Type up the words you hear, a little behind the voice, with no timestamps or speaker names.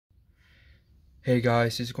Hey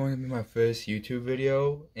guys, this is going to be my first YouTube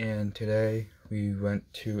video, and today we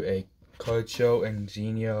went to a card show in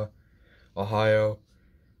Xenia, Ohio.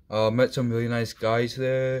 Met some really nice guys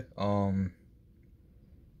there.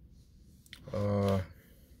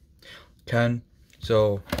 Ken.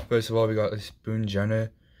 So first of all, we got this Boone Jenner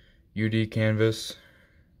UD canvas.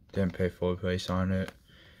 Didn't pay full price on it.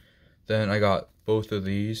 Then I got both of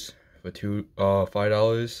these for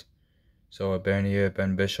 $5. So a Bernier,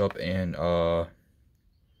 Ben Bishop, and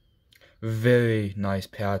very nice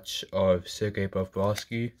patch of Sergei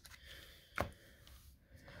Bobrovsky.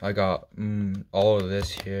 I got all of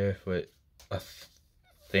this here for I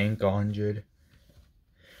think 100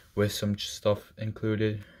 with some stuff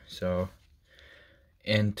included. So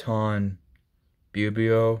Anton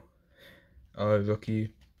Bubio,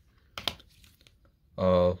 rookie.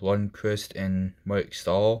 Lundqvist and Mike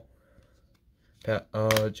Stahl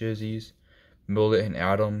jerseys. Millet and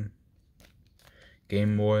Adam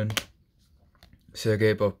game worn.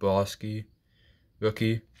 Sergei Bobrovsky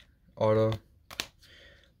rookie auto.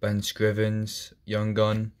 Ben Scrivens Young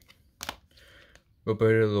Gun.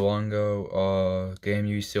 Roberto Luongo game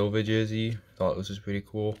used silver jersey. Thought this was pretty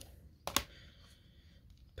cool.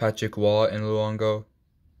 Patrick Waugh and Luongo.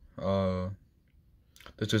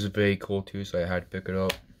 This was very cool too, so I had to pick it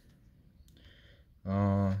up.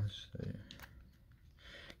 Let's see.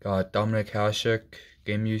 Got Dominic Hasek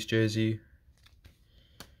game used jersey.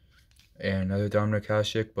 And another Dominic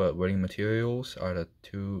Hasek, but wedding materials out of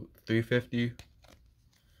 $350.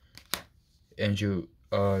 Andrew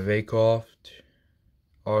Raycroft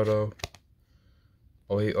auto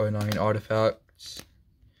 0809 artifacts.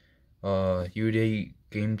 UD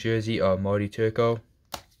game jersey Marty Turco.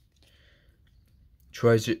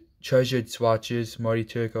 Treasured swatches Marty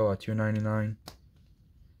Turco at $2.99.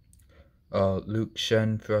 Luke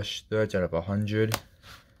Shen fresh threads out of 100.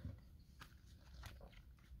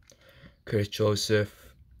 Chris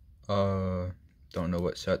Joseph, don't know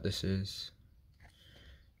what set this is.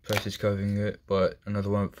 Price is covering it, but another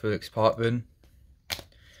one with Felix Potvin.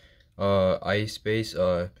 Ice Base,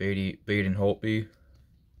 Baden Holtby.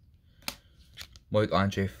 Mike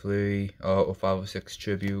Andre Fleury, 0506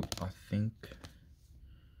 tribute, I think.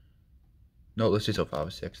 No, this is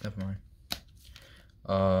 0506, never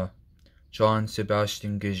mind. John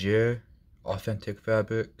Sebastian Gagier, authentic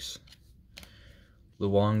fabrics.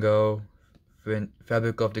 Luongo,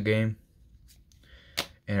 fabric of the game.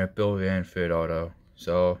 And a Bill Ranford auto.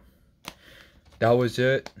 So that was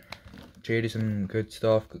it. Traded some good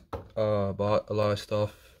stuff. Bought a lot of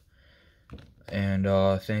stuff. And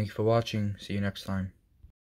thank you for watching. See you next time.